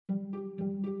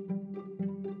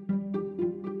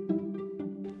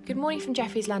Good morning from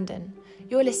Jefferies London.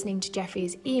 You're listening to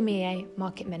Jefferies EMEA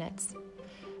Market Minutes,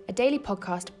 a daily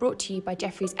podcast brought to you by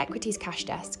Jefferies Equities Cash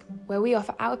Desk, where we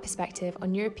offer our perspective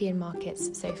on European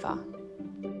markets so far.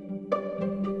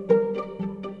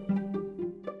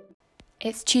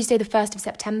 It's Tuesday the 1st of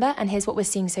September, and here's what we're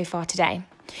seeing so far today.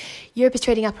 Europe is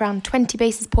trading up around 20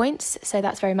 basis points, so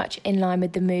that's very much in line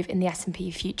with the move in the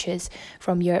S&P futures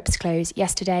from Europe's close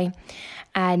yesterday.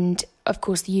 And of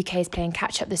course, the UK is playing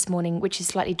catch-up this morning, which is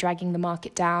slightly dragging the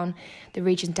market down. The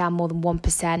region's down more than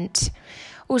 1%.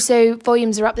 Also,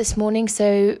 volumes are up this morning.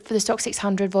 So for the Stock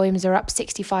 600, volumes are up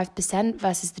 65%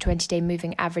 versus the 20-day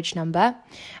moving average number.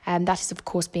 That is, of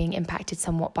course, being impacted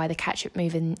somewhat by the catch-up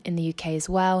move in the UK as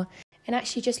well. And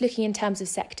actually, just looking in terms of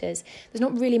sectors, there's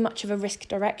not really much of a risk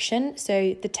direction.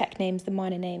 So the tech names, the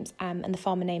minor names and the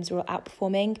pharma names are all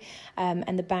outperforming,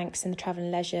 and the banks and the travel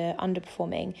and leisure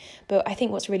underperforming. But I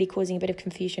think what's really causing a bit of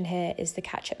confusion here is the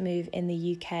catch-up move in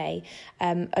the UK.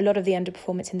 A lot of the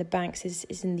underperformance in the banks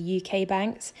is in the UK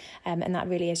banks, and that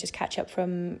really is just catch-up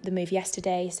from the move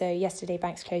yesterday. So yesterday,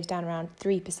 banks closed down around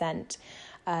 3%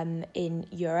 in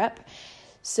Europe.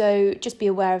 So just be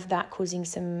aware of that causing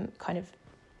some kind of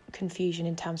confusion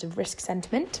in terms of risk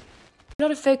sentiment. A lot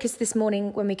of focus this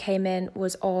morning when we came in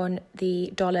was on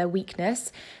the dollar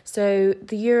weakness. So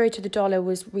the euro to the dollar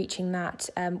was reaching that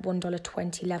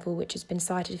 $1.20 level, which has been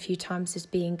cited a few times as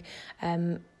being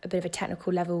a bit of a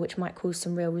technical level, which might cause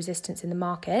some real resistance in the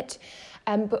market.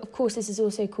 But of course, this is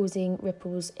also causing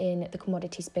ripples in the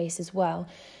commodity space as well.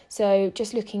 So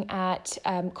just looking at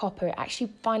copper, it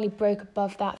actually finally broke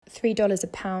above that $3 a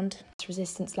pound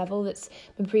resistance level that's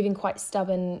been proving quite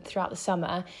stubborn throughout the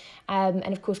summer. And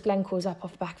of course, Glencore's up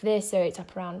off the back of this, so it's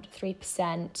up around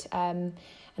 3%. And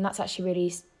that's actually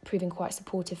really proving quite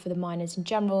supportive for the miners in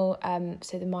general.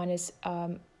 So the miners,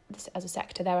 as a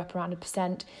sector, they're up around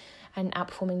 1%. And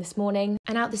outperforming this morning.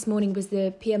 And out this morning was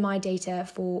the PMI data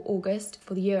for August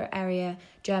for the Euro area,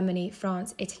 Germany,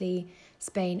 France, Italy,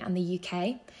 Spain and the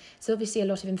UK. So obviously a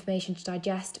lot of information to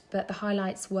digest, but the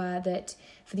highlights were that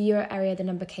for the Euro area, the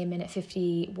number came in at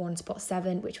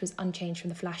 51.7, which was unchanged from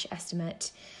the flash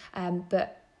estimate.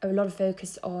 But a lot of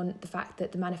focus on the fact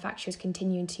that the manufacturers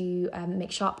continuing to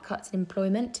make sharp cuts in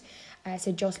employment.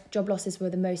 So job losses were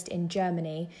the most in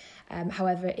Germany.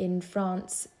 However, in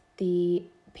France, the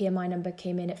PMI number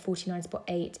came in at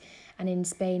 49.8 and in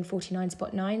Spain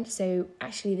 49.9. So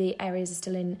actually the areas are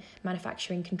still in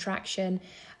manufacturing contraction,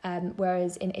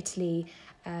 whereas in Italy,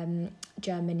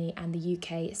 Germany and the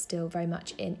UK is still very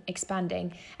much in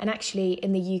expanding. And actually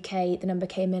in the UK, the number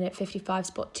came in at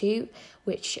 55.2,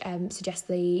 which suggests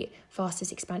the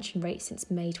fastest expansion rate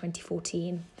since May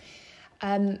 2014.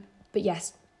 But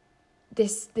yes,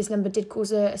 This number did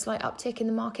cause a slight uptick in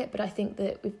the market, but I think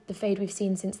that the fade we've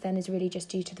seen since then is really just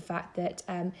due to the fact that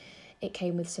it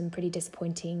came with some pretty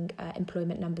disappointing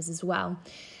employment numbers as well.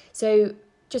 So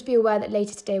just be aware that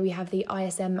later today we have the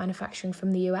ISM manufacturing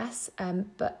from the US,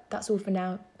 but that's all for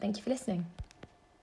now. Thank you for listening.